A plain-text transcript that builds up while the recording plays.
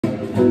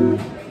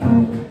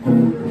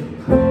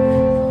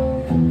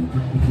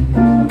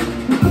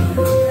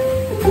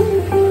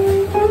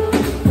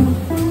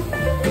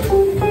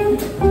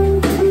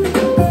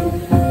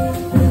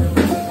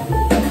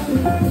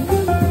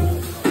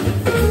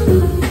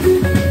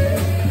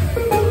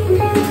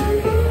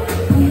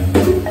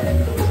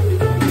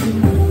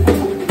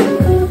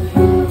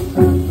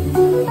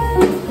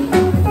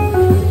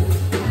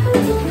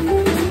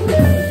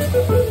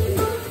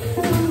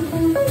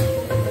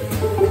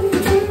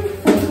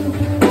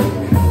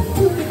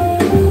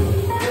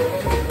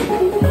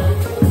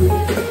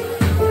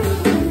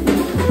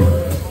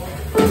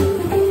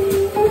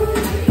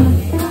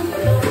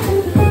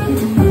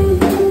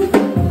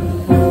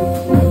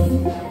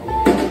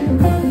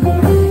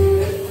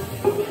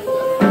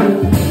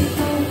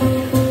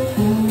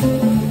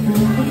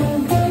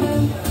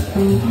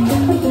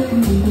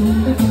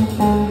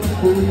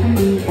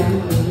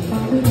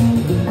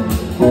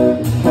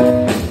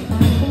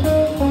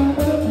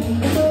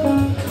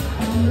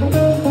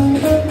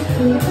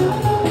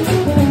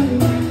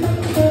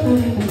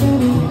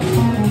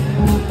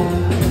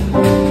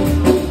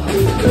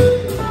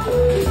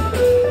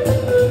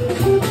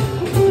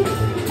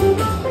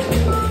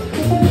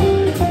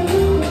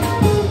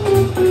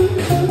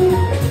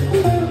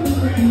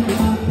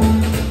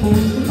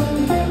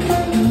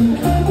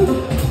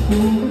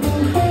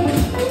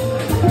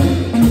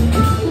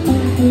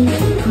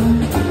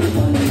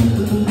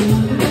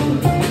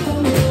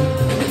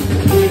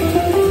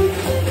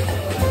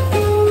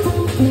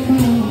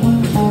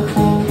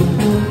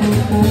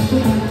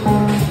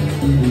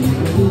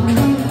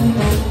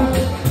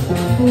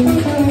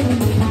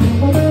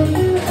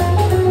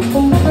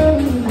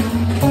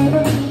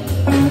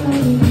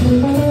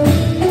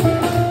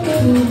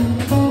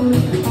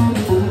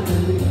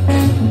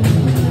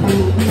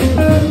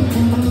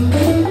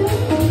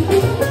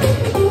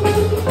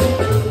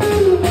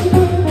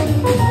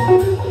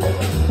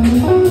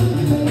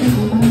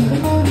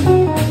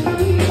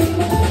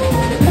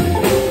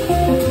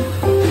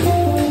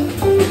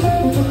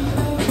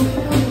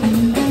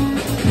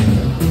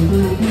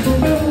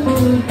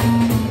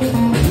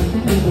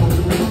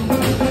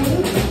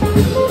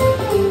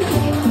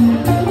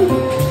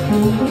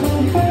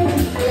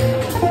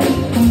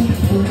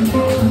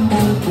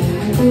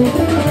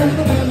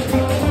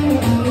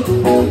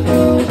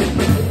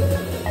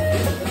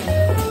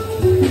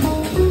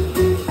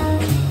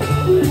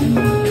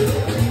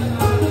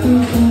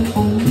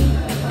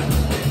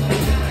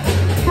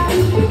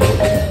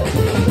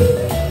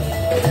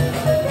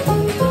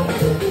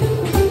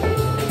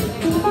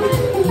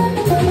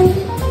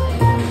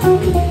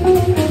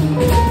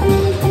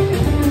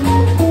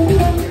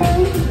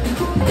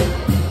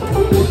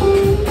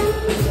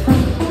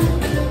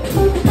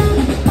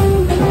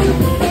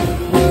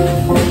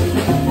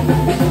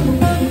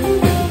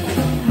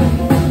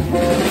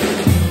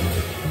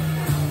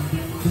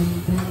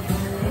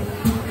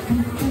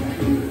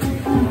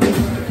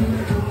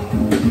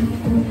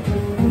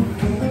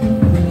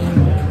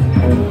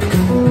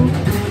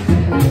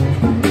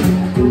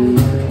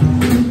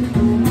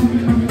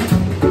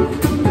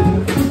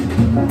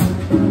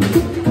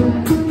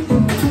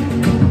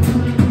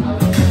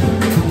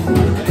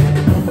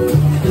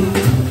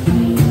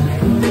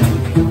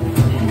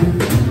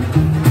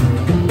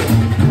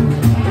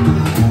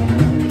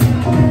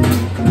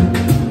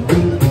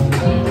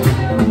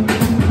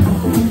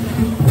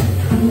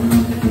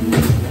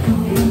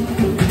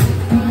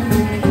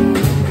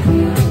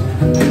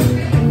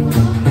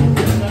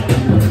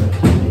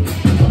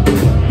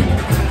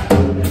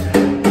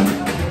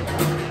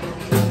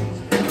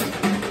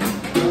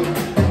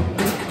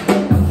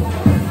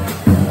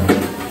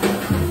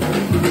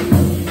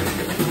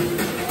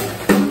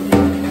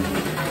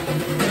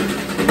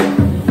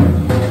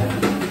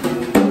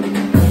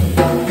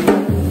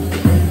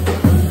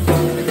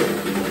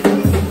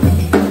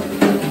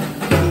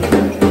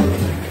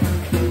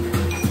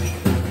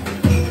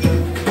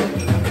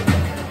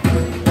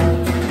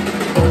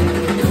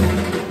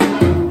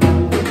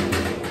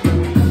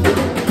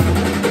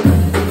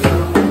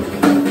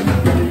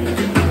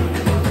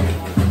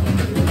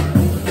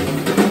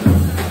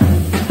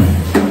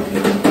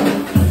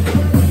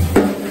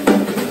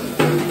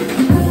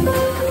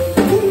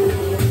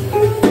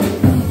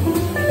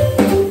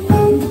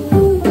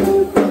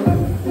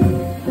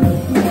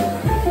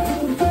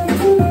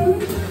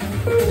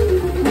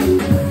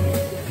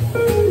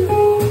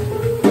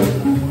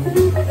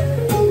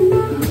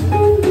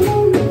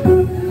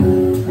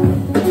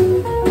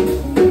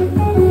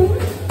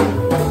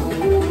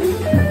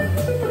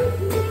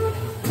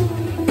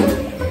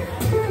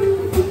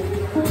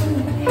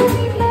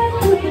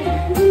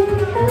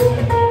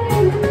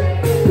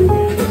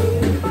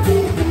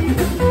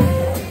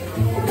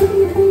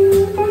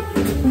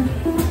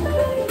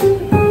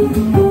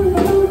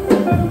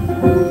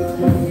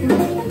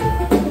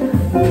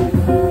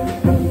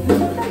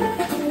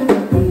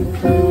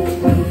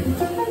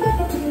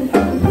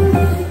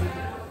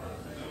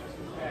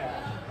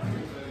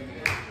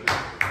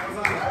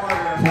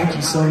Thank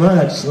you so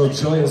much. A little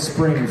joyous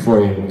spring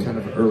for you, kind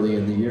of early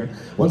in the year.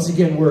 Once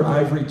again, we're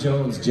Ivory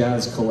Jones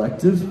Jazz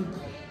Collective.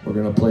 We're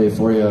going to play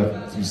for you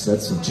a few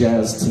sets of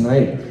jazz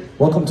tonight.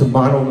 Welcome to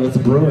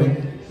Monolith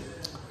Brewing,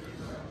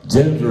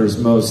 Denver's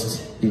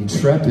most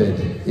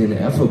intrepid,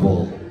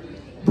 ineffable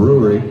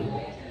brewery,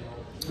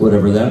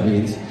 whatever that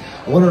means.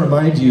 I want to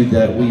remind you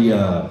that we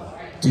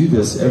do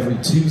this every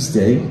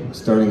Tuesday,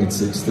 starting at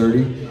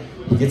 6:30.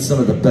 We get some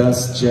of the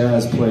best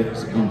jazz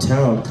players in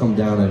town come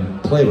down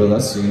and play with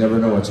us, so you never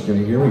know what you're going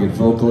to hear. We get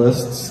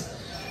vocalists,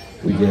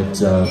 we get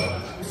 4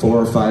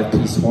 or 5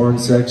 piece horn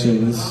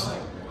sections.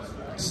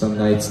 Some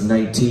nights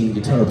 19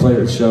 guitar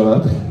players show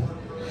up.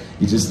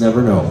 You just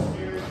never know.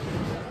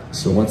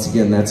 So once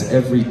again, that's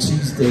every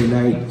Tuesday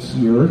night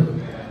here,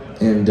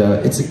 and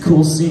it's a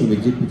cool scene. We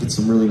get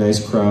some really nice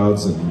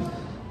crowds, and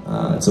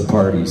it's a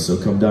party. So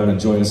come down and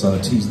join us on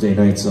a Tuesday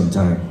night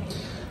sometime.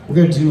 We're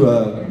going to do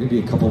maybe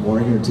a couple more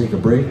here and take a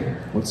break.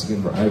 Once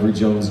again, for Ivory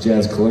Jones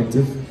Jazz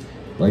Collective.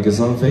 Like us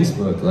on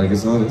Facebook, like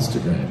us on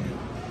Instagram.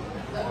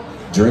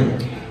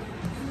 Drink.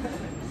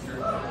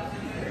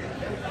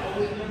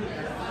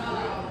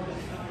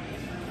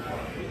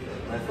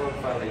 My phone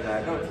finally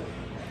died.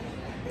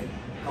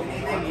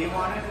 Anything you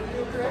wanted to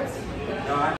do, Chris? No,